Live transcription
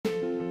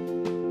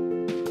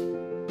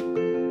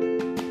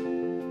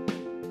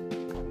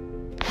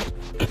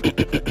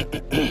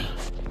Good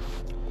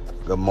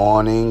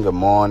morning,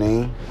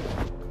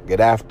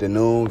 good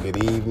afternoon,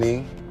 good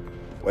evening,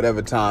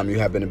 whatever time you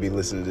happen to be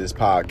listening to this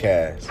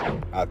podcast.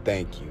 I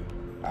thank you.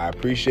 I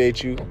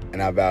appreciate you,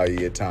 and I value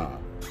your time.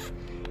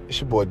 It's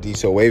your boy D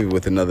So Wavy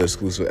with another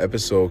exclusive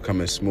episode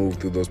coming smooth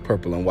through those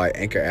purple and white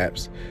Anchor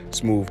apps,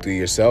 smooth through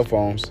your cell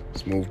phones,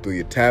 smooth through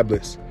your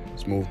tablets,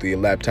 smooth through your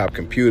laptop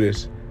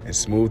computers, and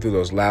smooth through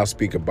those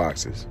loudspeaker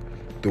boxes.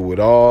 Through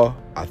it all,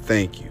 I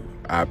thank you.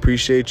 I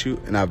appreciate you,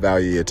 and I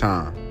value your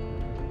time.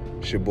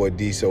 It's your boy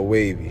D So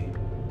Wavy,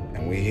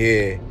 and we're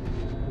here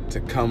to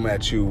come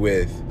at you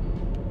with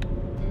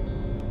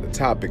the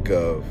topic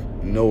of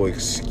no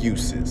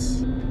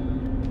excuses.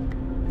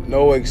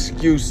 No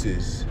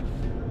excuses.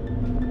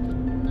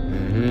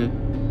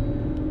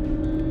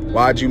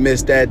 Why'd you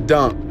miss that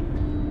dunk?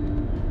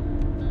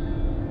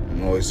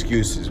 No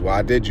excuses.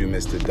 Why did you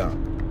miss the dunk?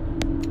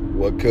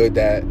 What could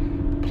that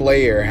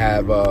player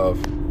have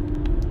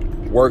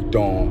worked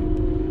on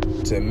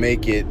to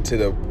make it to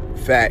the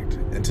fact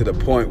and to the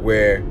point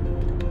where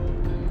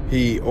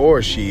he or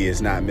she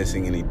is not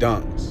missing any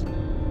dunks?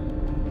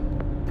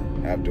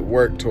 Have to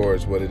work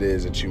towards what it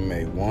is that you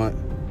may want.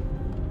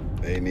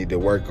 They need to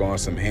work on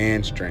some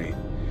hand strength.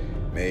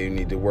 Maybe you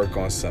need to work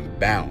on some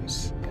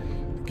bounce.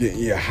 Getting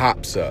your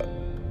hops up.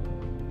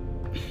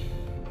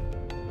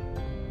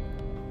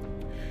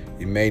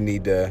 You may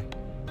need to,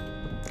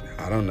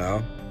 I don't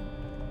know.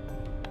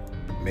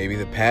 Maybe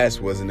the pass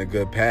wasn't a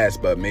good pass,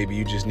 but maybe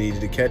you just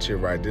needed to catch it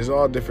right. There's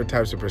all different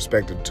types of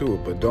perspective to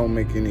it, but don't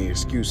make any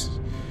excuses.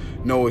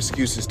 No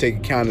excuses. Take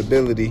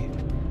accountability.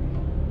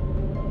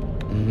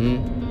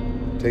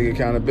 Take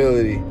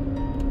accountability.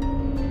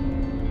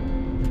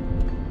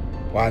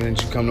 Why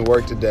didn't you come to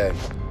work today?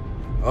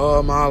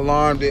 Oh, my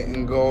alarm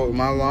didn't go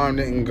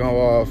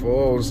off.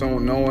 Oh,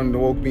 no one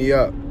woke me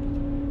up.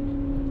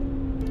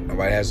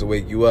 Nobody has to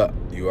wake you up.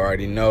 You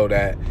already know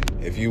that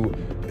if you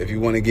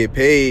want to get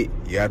paid,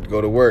 you have to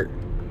go to work.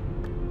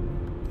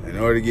 In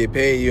order to get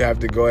paid, you have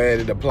to go ahead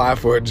and apply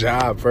for a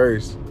job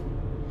first.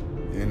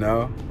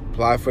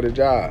 Apply for the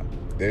job.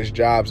 There's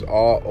jobs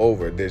all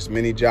over. There's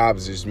many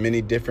jobs. There's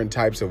many different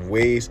types of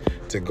ways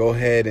to go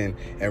ahead and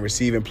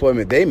receive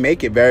employment. They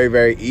make it very,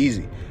 very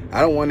easy.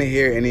 I don't want to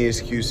hear any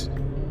excuses.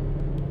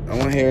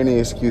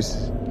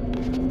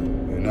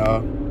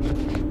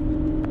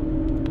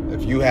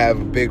 If you have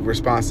a big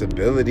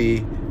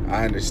responsibility,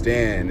 I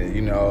understand that,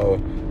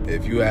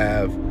 if you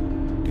have,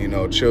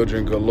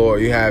 children galore,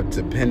 you have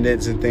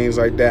dependents and things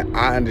like that,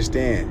 I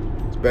understand.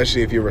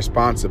 Especially if you're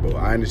responsible.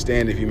 I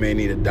understand if you may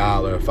need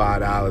 $1 or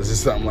 $5 or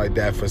something like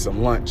that for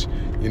some lunch,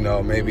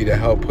 maybe to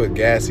help put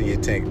gas in your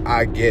tank.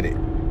 I get it.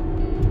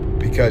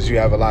 Because you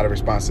have a lot of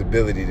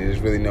responsibility. There's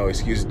really no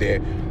excuse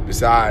there.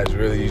 Besides,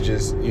 really, you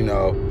just,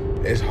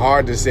 it's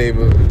hard to save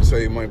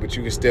your money, but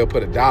you can still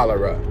put $1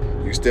 up.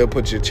 You can still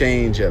put your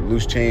change up,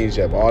 loose change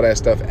up. All that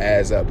stuff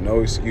adds up.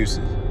 No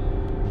excuses.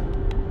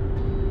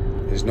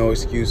 There's no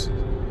excuses.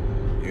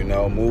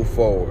 Move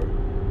forward.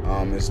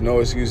 There's no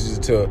excuses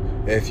to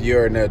if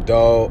you're an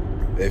adult,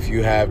 if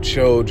you have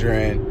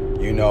children,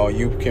 you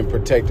can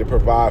protect and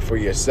provide for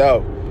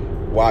yourself.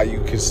 Why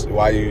you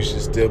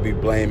should still be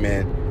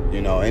blaming,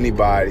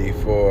 anybody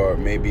for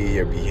maybe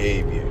your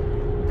behavior.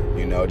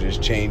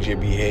 Just change your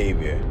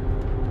behavior.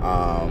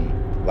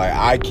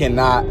 I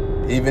cannot,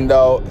 even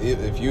though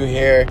if you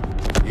hear,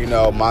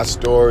 my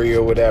story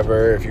or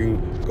whatever, if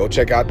you go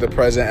check out the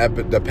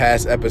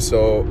past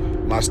episode,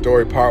 my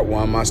story part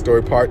 1, my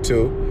story part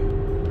 2,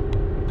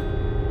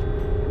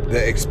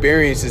 the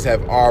experiences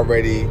have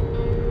already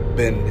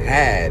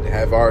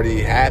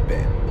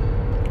happened,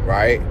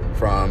 right?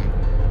 From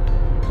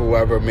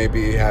whoever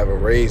maybe have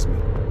raised me,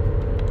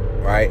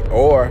 right?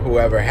 Or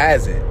whoever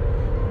hasn't.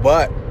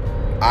 But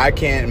I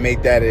can't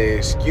make that an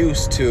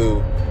excuse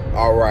to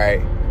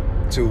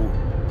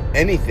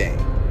anything.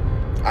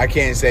 I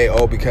can't say,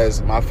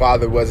 because my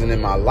father wasn't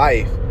in my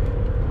life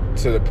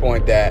to the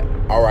point that,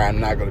 I'm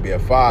not going to be a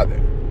father.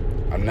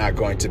 I'm not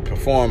going to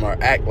perform or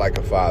act like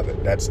a father.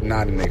 That's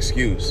not an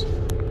excuse.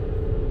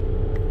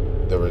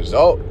 The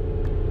result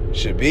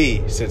should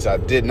be, since I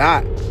did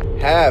not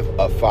have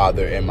a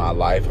father in my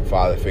life, a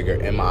father figure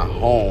in my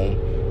home,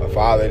 a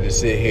father to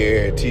sit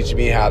here and teach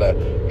me how to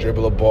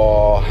dribble a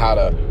ball, how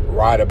to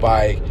ride a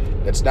bike,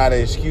 that's not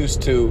an excuse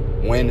to,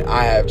 when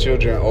I have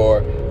children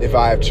or if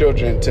I have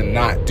children, to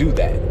not do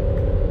that.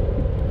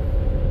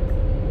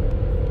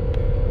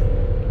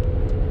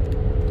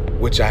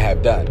 Which I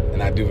have done,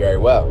 and I do very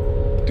well.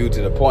 Due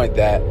to the point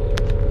that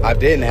I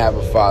didn't have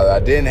a father. I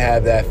didn't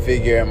have that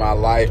figure in my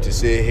life to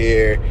sit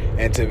here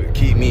and to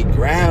keep me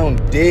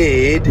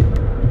grounded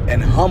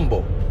and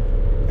humble.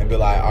 And be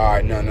like, all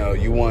right, no,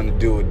 you want to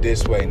do it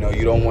this way. No,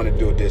 you don't want to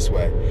do it this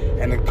way.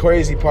 And the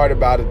crazy part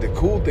about it, the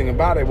cool thing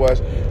about it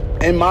was,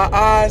 in my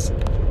eyes,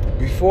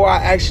 before I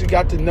actually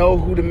got to know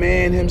who the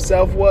man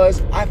himself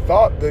was, I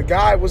thought the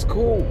guy was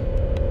cool.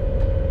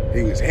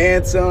 He was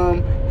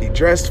handsome. He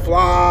dressed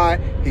fly.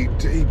 He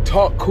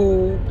talked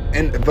cool.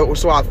 And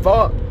so I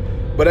thought.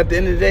 But at the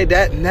end of the day,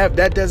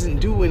 that doesn't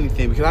do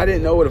anything, because I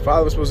didn't know what a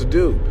father was supposed to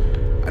do.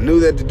 I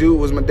knew that the dude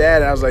was my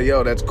dad, and I was like,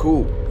 yo, that's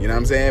cool. You know what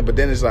I'm saying? But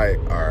then it's like,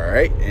 all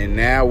right, and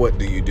now what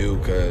do you do?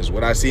 Because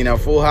what I seen on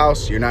Full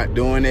House, you're not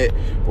doing it.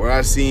 What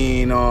I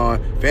seen on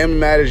Family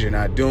Matters, you're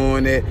not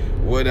doing it.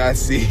 What I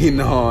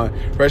seen on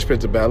Fresh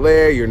Prince of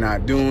Bel-Air, you're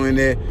not doing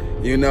it.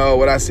 You know,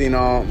 what I seen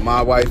on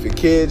My Wife and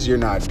Kids, you're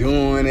not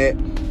doing it.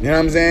 You know what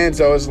I'm saying?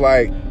 So it's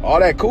like, all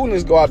that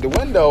coolness go out the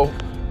window,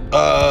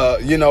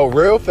 you know,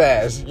 real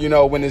fast, you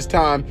know, when it's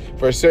time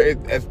for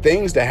certain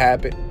things to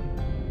happen.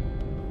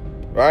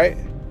 Right?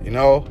 You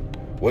know,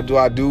 what do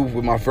I do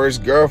with my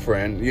first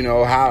girlfriend? You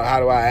know, how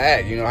do I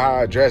act? You know, how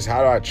I dress?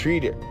 How do I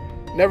treat her?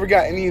 Never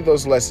got any of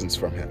those lessons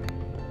from him.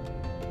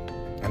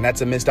 And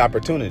that's a missed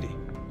opportunity.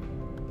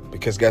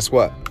 Because guess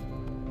what?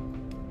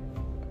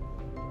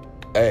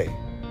 Hey,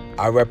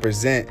 I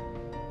represent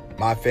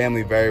my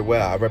family very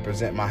well. I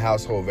represent my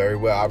household very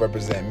well. I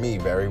represent me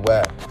very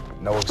well.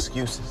 No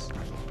excuses.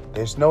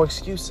 There's no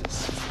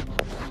excuses.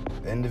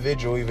 The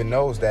individual even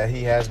knows that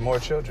he has more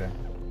children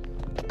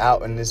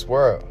out in this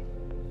world.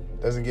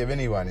 Doesn't give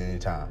anyone any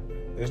time.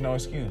 There's no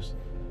excuse.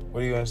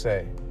 What are you going to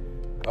say?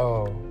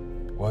 Oh,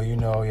 well, you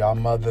know, y'all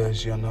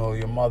mothers, you know,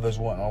 your mothers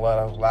wouldn't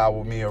allow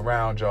with me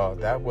around y'all.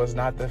 That was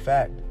not the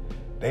fact.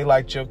 They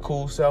liked your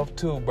cool self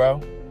too, bro.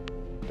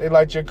 They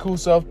liked your cool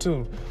self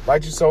too.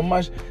 Liked you so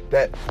much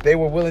that they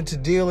were willing to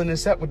deal and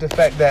accept with the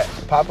fact that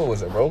Papa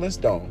was a Rolling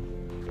Stone.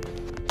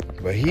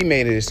 But he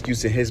made an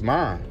excuse in his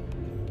mind.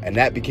 And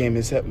that became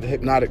his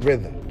hypnotic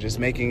rhythm. Just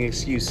making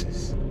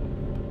excuses.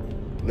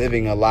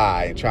 Living a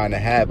lie and trying to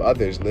have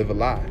others live a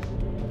lie.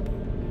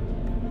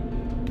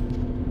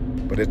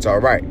 But it's all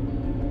right.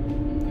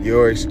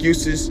 Your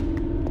excuses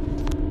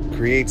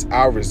creates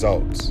our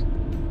results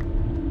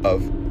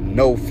of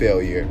no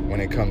failure when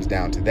it comes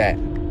down to that.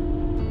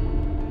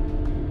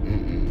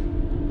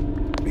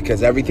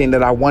 Because everything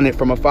that I wanted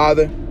from a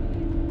father,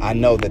 I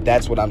know that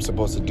that's what I'm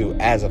supposed to do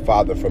as a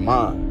father for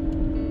mine.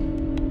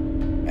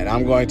 And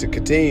I'm going to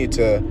continue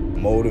to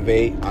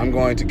motivate. I'm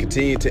going to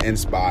continue to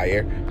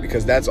inspire,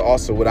 because that's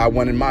also what I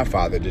wanted my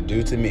father to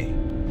do to me,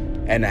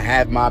 and to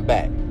have my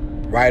back.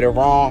 Right or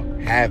wrong,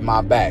 have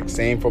my back.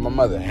 Same for my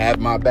mother, have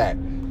my back.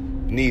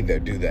 Neither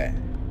do that,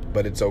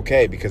 but it's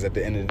okay, because at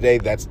the end of the day,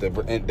 that's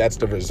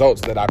the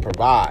results that I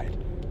provide.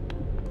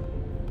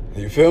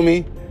 You feel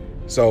me?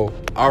 So,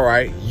 all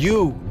right,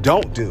 you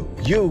don't do,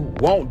 you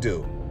won't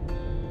do.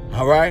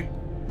 All right,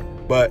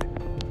 but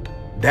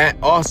that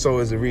also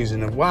is a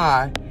reason of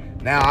why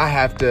now I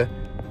have to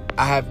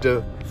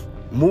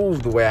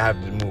move the way I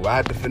have to move. I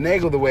have to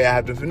finagle the way I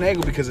have to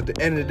finagle, because at the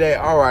end of the day,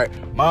 all right,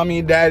 mommy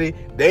and daddy,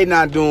 they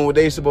not doing what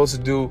they supposed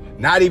to do,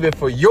 not even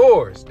for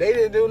yours. They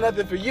didn't do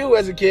nothing for you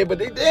as a kid, but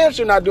they damn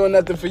sure not doing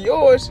nothing for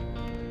yours,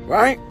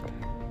 right?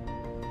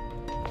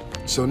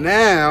 So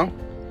now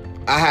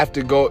I have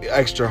to go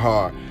extra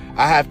hard.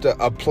 I have to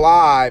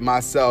apply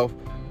myself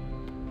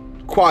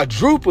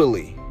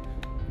quadruply,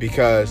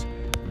 because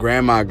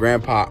grandma and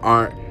grandpa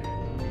aren't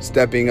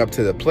stepping up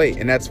to the plate,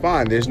 and that's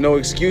fine. There's no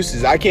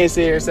excuses. I can't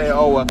sit here and say,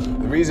 oh, well,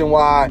 the reason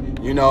why,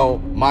 you know,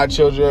 my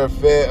children are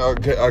fit or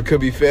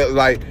could be fit,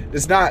 like,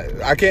 it's not,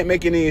 I can't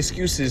make any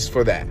excuses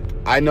for that.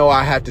 I know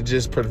I have to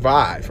just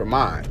provide for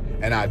mine,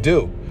 and I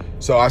do.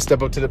 So I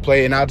step up to the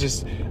plate, and I'll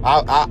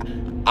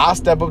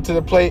step up to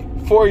the plate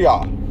for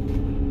y'all.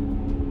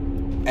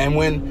 And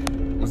when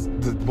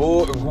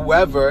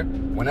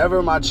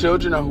whenever my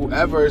children or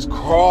whoever is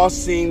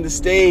crossing the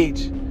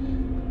stage,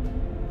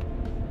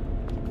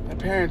 my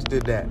parents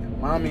did that.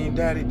 Mommy and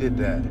daddy did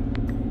that.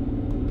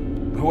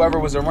 Whoever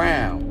was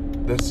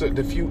around, the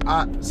few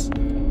aunts,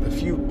 the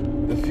few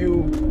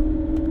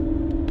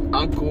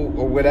uncle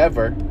or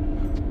whatever,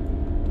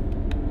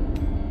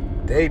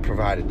 they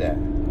provided that.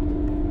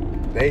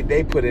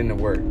 They put in the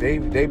work.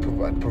 They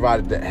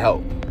provided the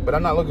help. But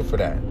I'm not looking for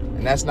that.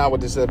 And that's not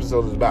what this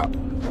episode is about.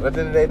 But at the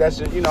end of the day, that's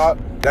just, you know,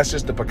 that's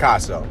just the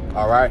Picasso,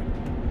 all right?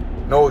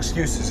 No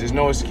excuses. There's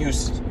no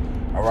excuses,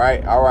 all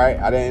right?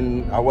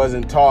 I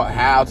wasn't taught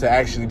how to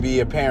actually be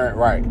a parent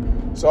right.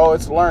 So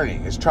it's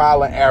learning. It's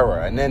trial and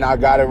error. And then I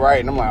got it right,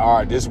 and I'm like, all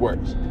right, this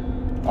works.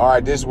 All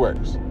right, this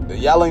works. The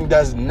yelling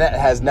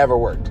has never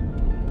worked.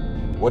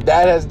 What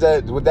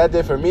that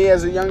did for me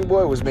as a young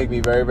boy was make me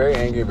very, very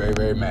angry, very,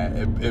 very mad.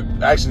 It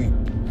actually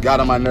got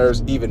on my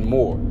nerves even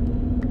more,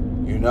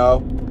 you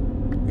know?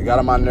 It got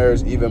on my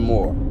nerves even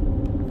more.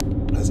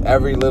 Because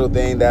every little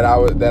thing that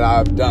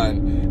I've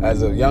done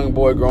as a young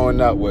boy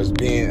growing up was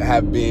being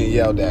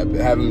yelled at,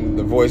 having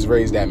the voice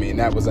raised at me, and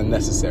that was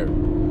unnecessary.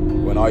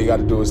 When all you got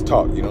to do is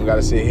talk. You don't got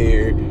to sit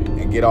here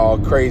and get all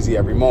crazy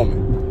every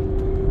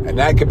moment. And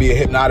that could be a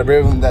hypnotic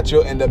rhythm that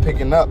you'll end up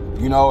picking up,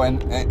 you know,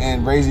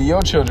 and raising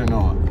your children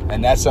on.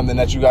 And that's something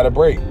that you got to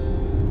break.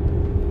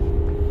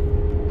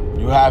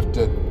 You have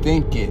to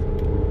think it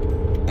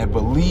and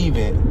believe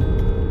it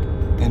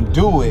and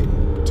do it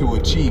to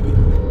achieve it.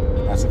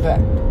 That's a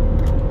fact.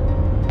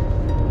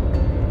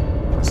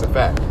 That's a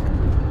fact.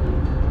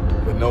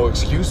 But no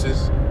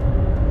excuses.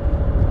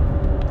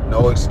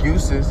 No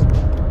excuses.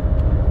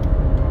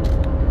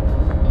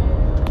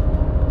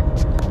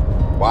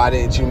 Why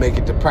didn't you make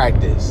it to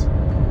practice?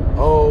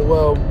 Oh,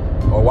 well,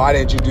 Or why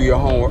didn't you do your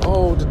homework?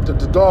 Oh,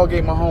 the dog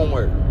ate my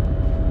homework.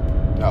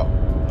 No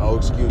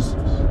excuses.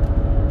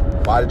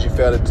 Why did you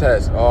fail the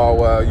test? Oh,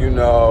 well,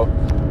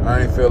 I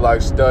didn't feel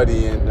like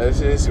studying.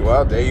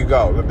 Well, there you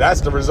go.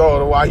 That's the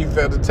result of why you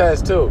failed the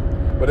test too.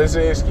 But it's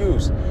an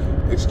excuse.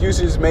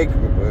 Excuses make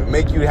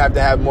you have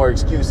to have more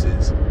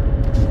excuses.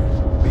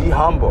 Be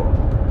humble.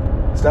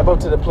 Step up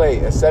to the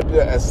plate. Accept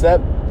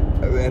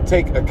and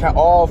take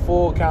all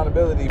full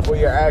accountability for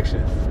your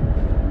actions.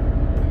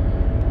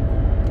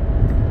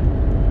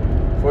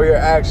 For your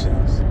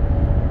actions.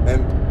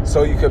 And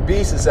so you could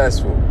be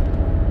successful.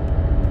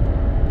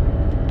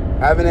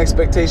 Have an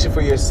expectation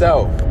for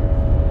yourself.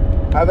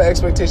 Have an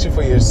expectation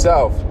for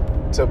yourself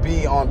to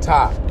be on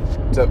top,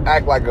 to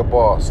act like a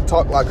boss,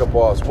 talk like a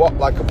boss, walk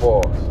like a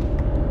boss.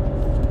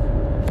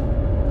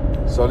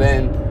 So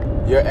then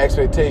your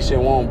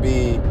expectation won't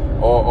be,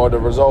 or the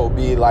result will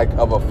be like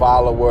of a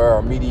follower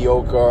or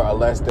mediocre or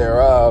less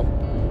thereof.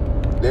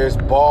 There's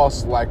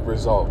boss-like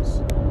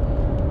results.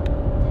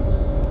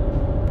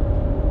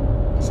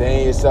 Saying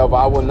to yourself,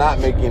 I will not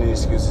make any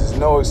excuses.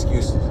 No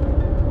excuses.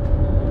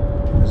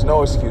 There's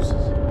no excuses.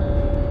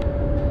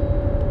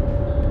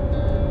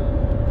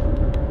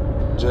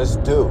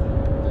 Just do.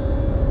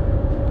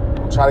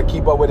 Don't try to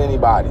keep up with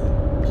anybody.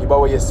 Keep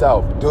up with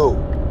yourself. Do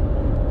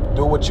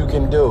what you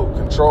can do.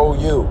 Control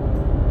you.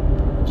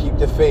 Keep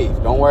the faith.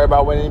 Don't worry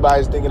about what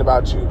anybody's thinking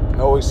about you.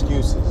 No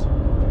excuses.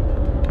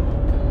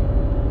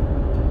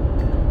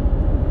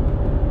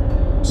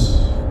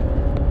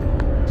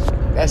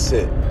 That's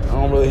it. I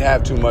don't really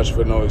have too much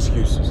for no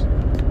excuses.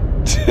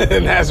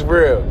 And that's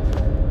real.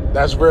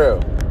 That's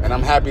real. And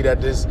I'm happy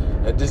that this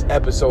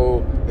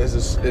episode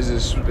is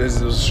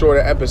a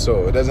shorter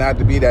episode. It doesn't have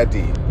to be that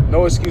deep.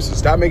 No excuses.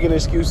 Stop making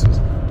excuses.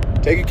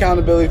 Take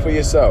accountability for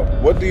yourself.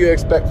 What do you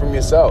expect from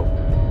yourself?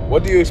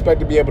 What do you expect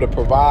to be able to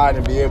provide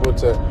and be able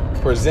to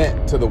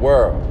present to the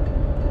world?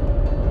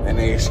 And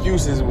the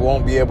excuses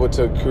won't be able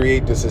to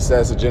create the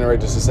success or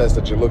generate the success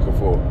that you're looking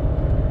for.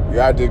 You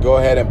have to go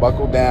ahead and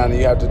buckle down and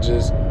you have to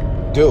just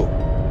do.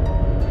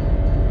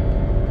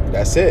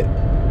 That's it.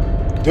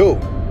 Do.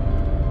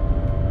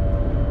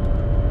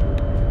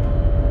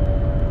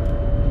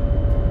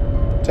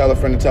 Tell a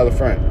friend to tell a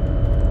friend.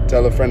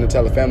 Tell a friend to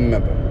tell a family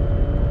member.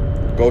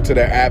 Go to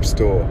their app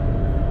store.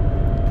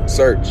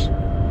 Search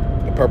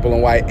the Purple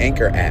and White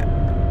Anchor app.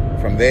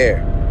 From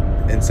there,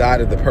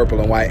 inside of the Purple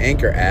and White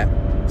Anchor app,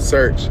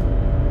 search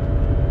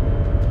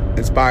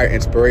Inspire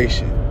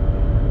Inspiration.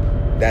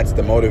 That's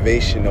the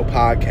motivational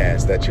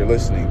podcast that you're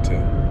listening to.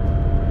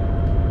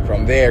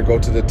 From there, go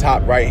to the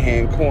top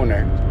right-hand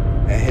corner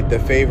and hit the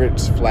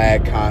favorites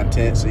flag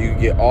content so you can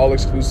get all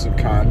exclusive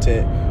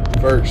content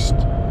first.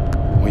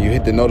 When you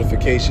hit the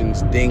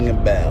notifications, ding a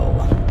bell.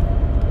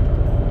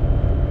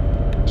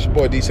 It's your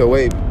boy D-So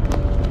Wavy.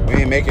 We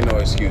ain't making no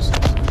excuses.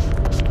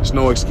 There's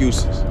no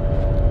excuses.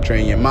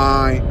 Train your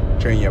mind,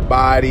 train your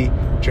body,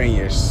 train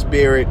your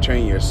spirit,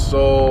 train your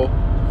soul,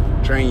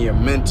 train your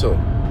mental.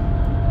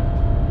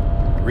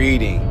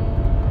 Reading,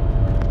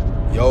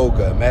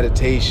 yoga,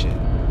 meditation,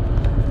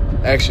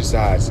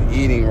 exercise,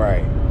 eating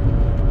right,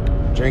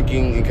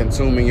 drinking and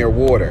consuming your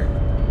water.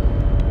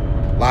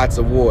 Lots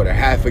of water.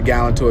 Half a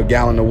gallon to a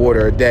gallon of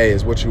water a day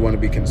is what you want to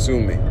be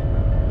consuming.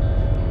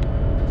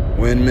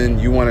 Women,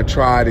 you want to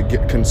try to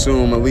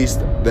consume at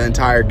least the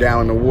entire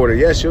gallon of water.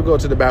 Yes, you'll go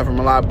to the bathroom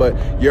a lot, but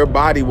your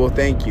body will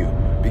thank you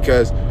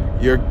because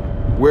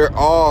we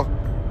all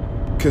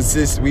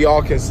consist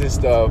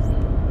of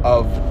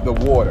the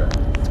water.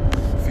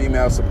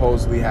 Females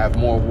supposedly have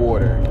more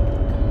water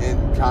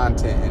in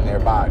content in their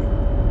body.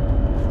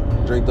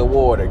 Drink the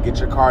water. Get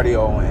your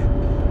cardio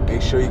in.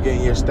 Make sure you're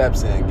getting your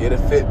steps in. Get a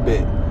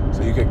Fitbit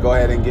so you can go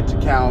ahead and get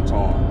your count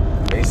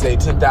on. They say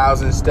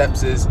 10,000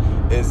 steps is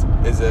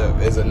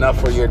enough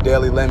for your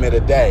daily limit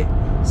a day.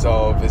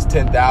 So if it's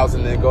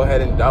 10,000, then go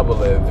ahead and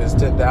double it. If it's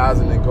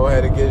 10,000, then go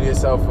ahead and give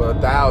yourself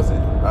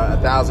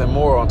 1,000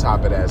 more on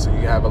top of that, so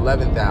you have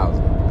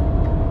 11,000.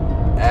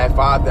 Add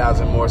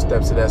 5,000 more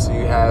steps to that, so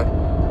you have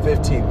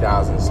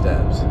 15,000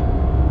 steps.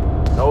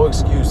 No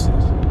excuses.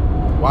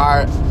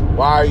 Why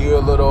are you a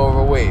little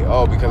overweight?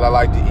 Oh, because I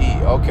like to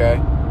eat. Okay.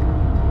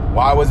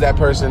 Why was that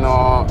person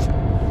on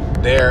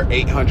their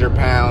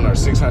 800-pound or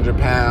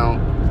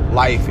 600-pound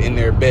life in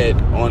their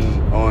bed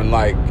on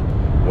like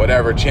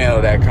whatever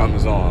channel that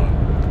comes on,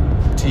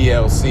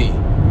 TLC?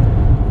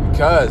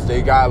 Because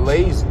they got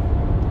lazy.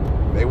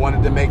 They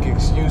wanted to make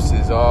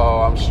excuses.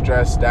 Oh, I'm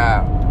stressed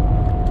out.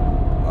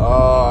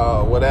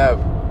 Oh,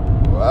 whatever.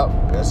 Well,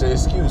 that's an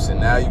excuse, and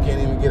now you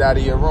can't even get out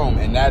of your room,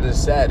 and that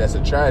is sad. That's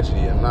a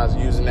tragedy. I'm not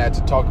using that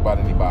to talk about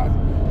anybody,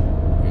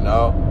 you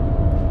know?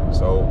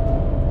 So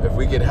if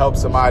we could help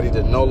somebody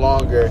to no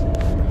longer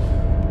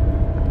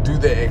do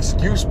the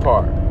excuse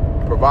part,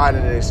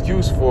 providing an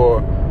excuse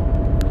for,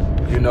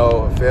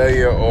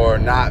 failure or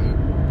not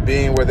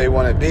being where they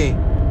want to be,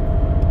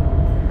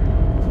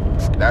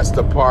 that's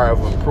the part of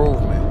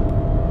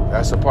improvement.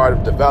 That's the part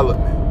of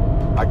development.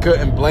 I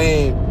couldn't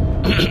blame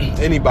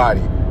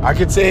anybody. I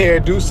could sit here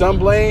and do some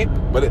blame,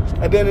 but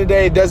at the end of the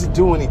day, it doesn't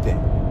do anything.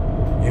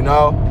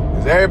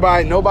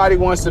 Because nobody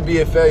wants to be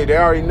a failure. They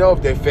already know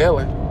if they're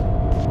failing.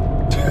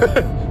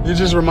 You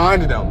just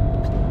reminded them.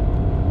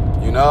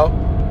 You know?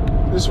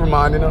 Just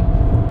reminding them.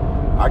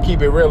 I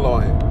keep it real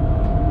on him.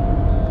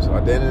 So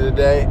at the end of the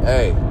day,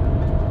 hey,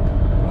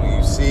 when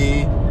you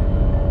see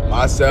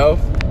myself,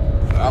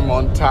 I'm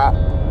on top.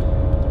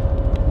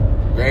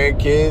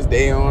 Grandkids,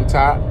 they on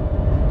top.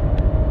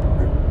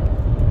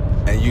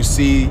 And you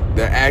see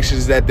the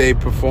actions that they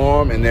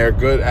perform and their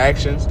good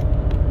actions.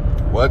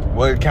 What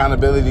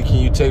accountability can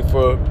you take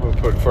for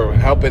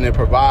helping and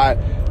provide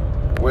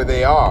where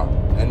they are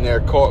and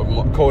their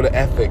code of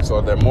ethics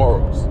or their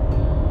morals?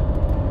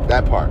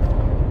 That part.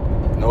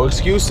 No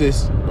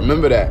excuses.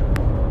 Remember that.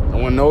 I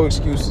want no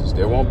excuses.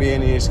 There won't be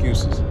any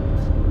excuses.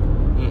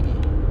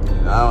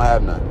 I don't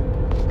have none.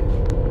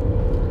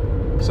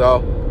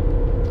 So,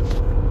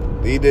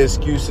 leave the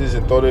excuses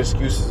and throw the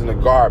excuses in the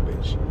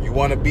garbage. You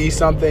want to be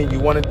something? You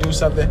want to do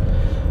something?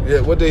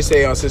 What they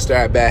say on Sister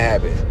Act Bad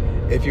Habit?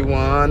 If you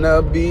want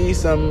to be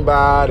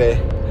somebody,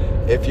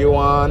 if you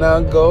want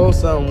to go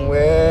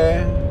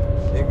somewhere,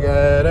 you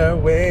gotta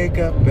wake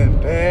up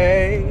and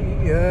pay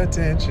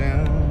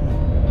attention.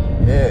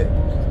 Yeah.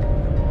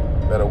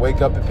 Better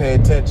wake up and pay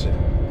attention.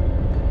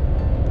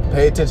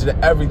 Pay attention to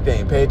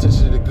everything. Pay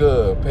attention to the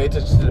good. Pay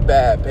attention to the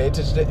bad. Pay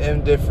attention to the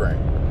indifferent.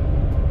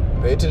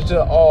 Pay attention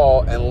to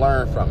all and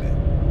learn from it.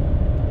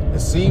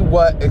 And see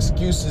what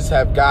excuses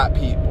have got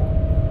people.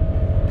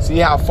 See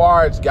how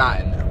far it's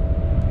gotten them.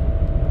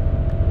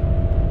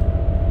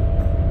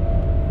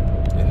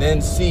 And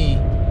then see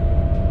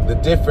the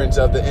difference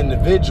of the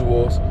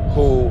individuals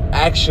who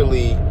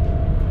actually,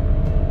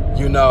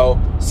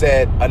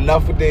 said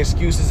enough with the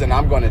excuses and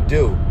I'm going to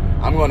do.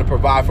 I'm going to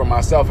provide for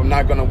myself. I'm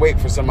not going to wait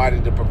for somebody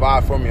to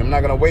provide for me. I'm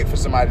not going to wait for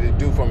somebody to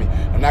do for me.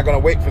 I'm not going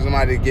to wait for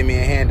somebody to give me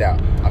a handout.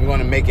 I'm going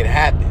to make it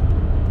happen.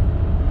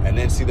 And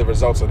then see the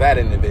results of that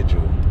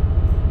individual.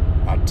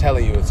 I'm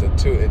telling you,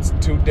 it's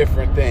two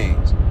different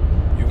things.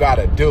 You got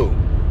to do.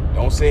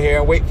 Don't sit here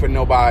and wait for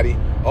nobody.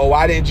 Oh,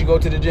 why didn't you go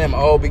to the gym?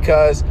 Oh,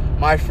 because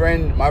my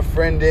friend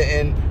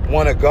didn't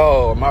want to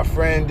go. Or my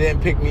friend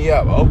didn't pick me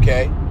up.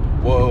 Okay.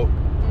 Well,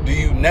 do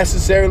you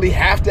necessarily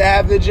have to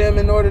have the gym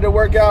in order to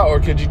work out? Or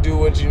could you do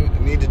what you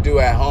need to do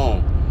at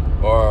home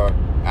or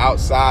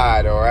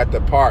outside or at the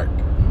park?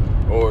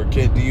 Or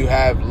do you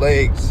have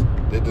legs?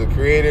 Did the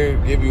Creator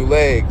give you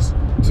legs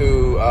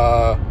to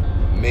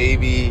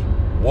maybe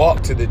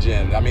walk to the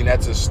gym? I mean,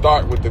 that's a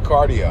start with the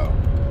cardio.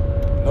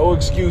 No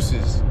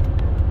excuses.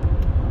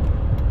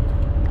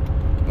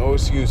 No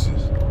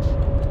excuses.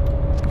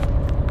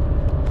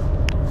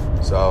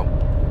 So,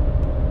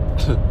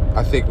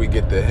 I think we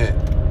get the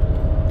hint.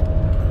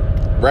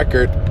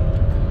 Record,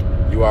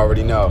 you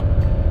already know.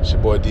 It's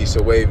your boy D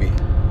So Wavy.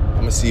 I'm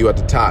going to see you at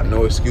the top.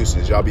 No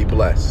excuses. Y'all be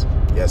blessed.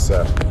 Yes,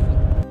 sir.